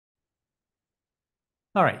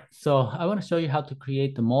All right, so I want to show you how to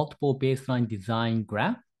create the multiple baseline design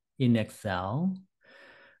graph in Excel.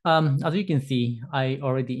 As you can see, I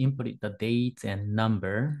already inputted the dates and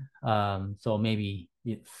number, so maybe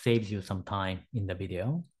it saves you some time in the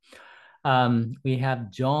video. We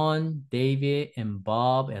have John, David, and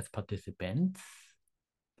Bob as participants.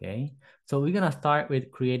 Okay, so we're gonna start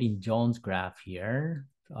with creating John's graph here.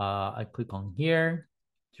 I click on here,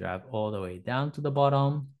 drag all the way down to the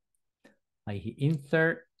bottom. I hit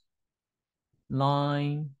insert,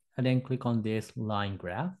 line, and then click on this line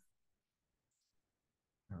graph.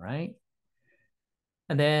 All right.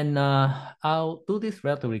 And then I'll do this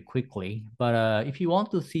relatively quickly, but if you want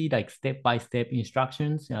to see like step-by-step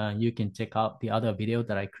instructions, you can check out the other video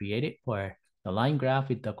that I created for the line graph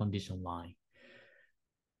with the condition line.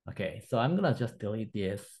 Okay, so I'm gonna just delete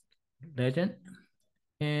this legend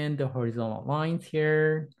and the horizontal lines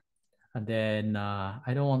here. And then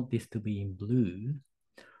I don't want this to be in blue.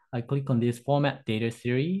 I click on this format data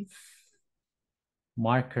series,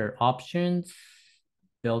 marker options,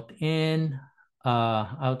 built in.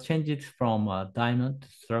 I'll change it from diamond to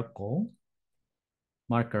circle,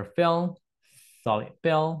 marker fill, solid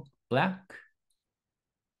fill, black,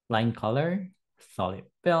 line color, solid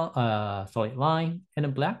fill, solid line, and a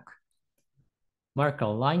black, marker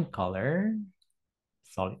line color,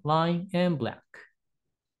 solid line, and black.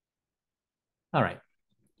 All right.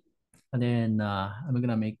 And then I'm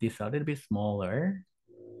gonna make this a little bit smaller.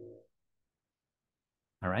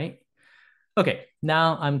 All right. Okay,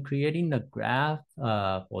 now I'm creating the graph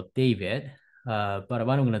for David. But what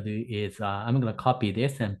I'm gonna do is I'm gonna copy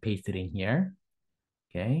this and paste it in here.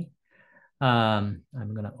 Okay. I'm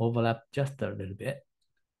gonna overlap just a little bit.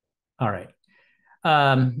 All right.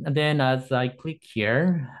 And then as I click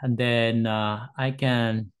here, and then I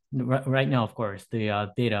can, right now, of course,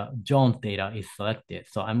 the data, John's data is selected.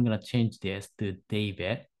 So I'm gonna change this to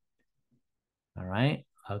David. All right.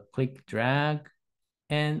 I'll click drag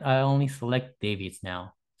and I only select David's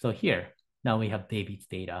now. So here, now we have David's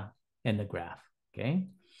data in the graph, okay?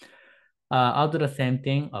 I'll do the same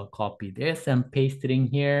thing. I'll copy this and paste it in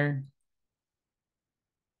here.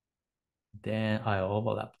 Then I'll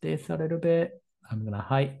overlap this a little bit. I'm gonna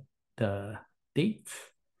hide the dates.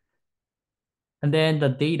 And then the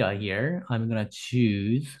data here, I'm gonna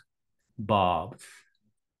choose Bob's.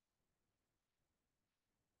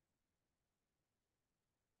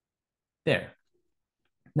 There.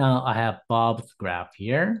 Now I have Bob's graph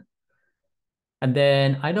here. And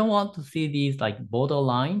then I don't want to see these like border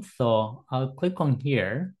lines. So I'll click on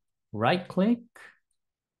here, right click,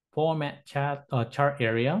 format chart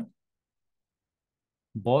area,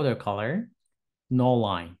 border color, no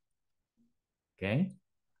line. Okay.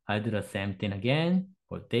 I do the same thing again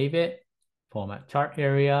for David, format chart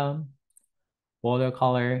area, border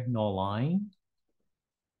color, no line.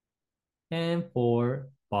 And for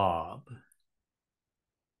Bob,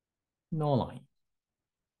 no line.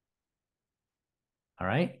 All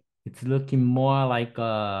right. It's looking more like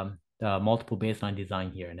the multiple baseline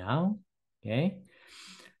design here now. Okay.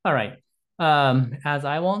 All right. As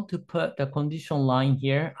I want to put the condition line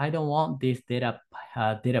here, I don't want this data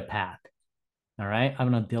path. All right. I'm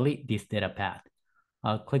gonna delete this data path.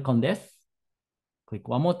 I'll click on this. Click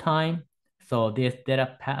one more time. So this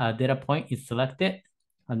data point is selected,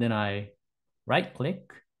 and then I right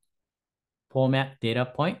click, format data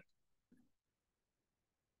point,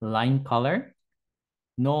 line color,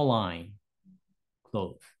 no line,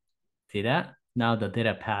 close. See that? Now the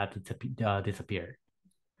data path disappeared.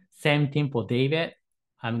 Same thing for David.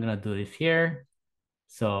 I'm gonna do this here.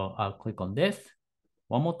 So I'll click on this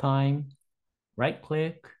one more time, right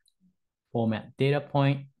click, format data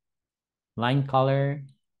point, line color,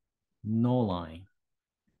 no line.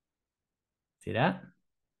 See that?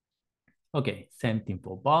 Okay, same thing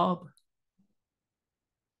for Bob.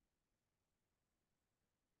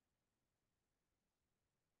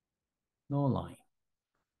 No line.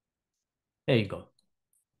 There you go.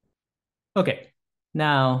 Okay,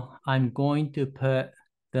 now I'm going to put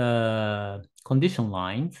the condition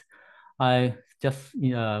lines. I just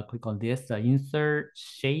click on this, insert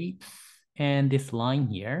shapes and this line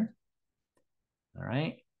here. All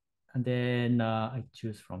right. And then I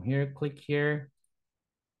choose from here, click here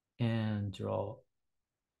and draw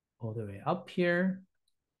all the way up here.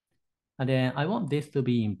 And then I want this to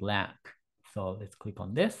be in black. So let's click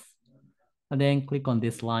on this and then click on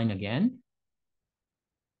this line again.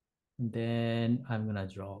 And then I'm gonna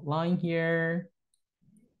draw a line here,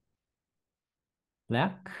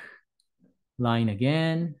 black, line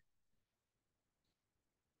again.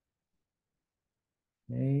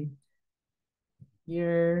 Okay,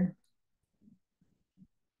 here,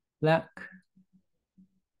 black,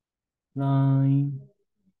 line.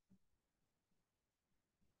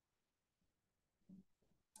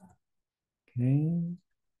 Okay.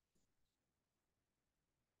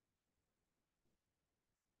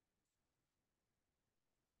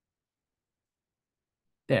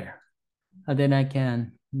 There. And then I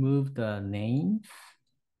can move the names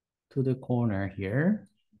to the corner here.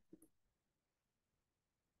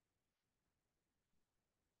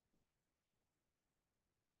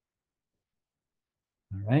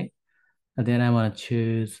 All right. And then I want to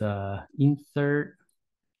choose insert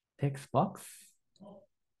text box.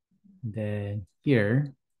 And then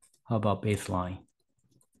here, how about baseline?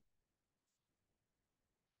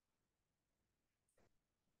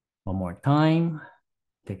 One more time,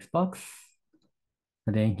 text box.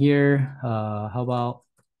 And then here, how about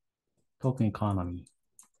token economy?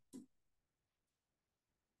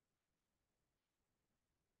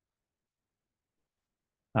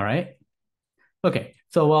 All right. Okay.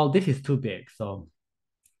 So, well, this is too big. So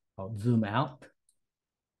I'll zoom out.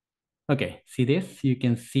 Okay. See this? You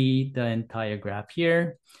can see the entire graph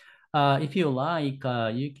here. If you like,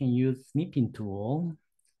 you can use snipping tool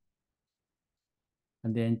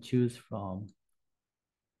and then choose from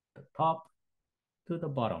the top to the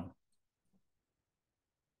bottom.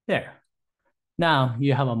 There. Now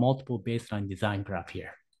you have a multiple baseline design graph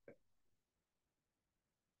here.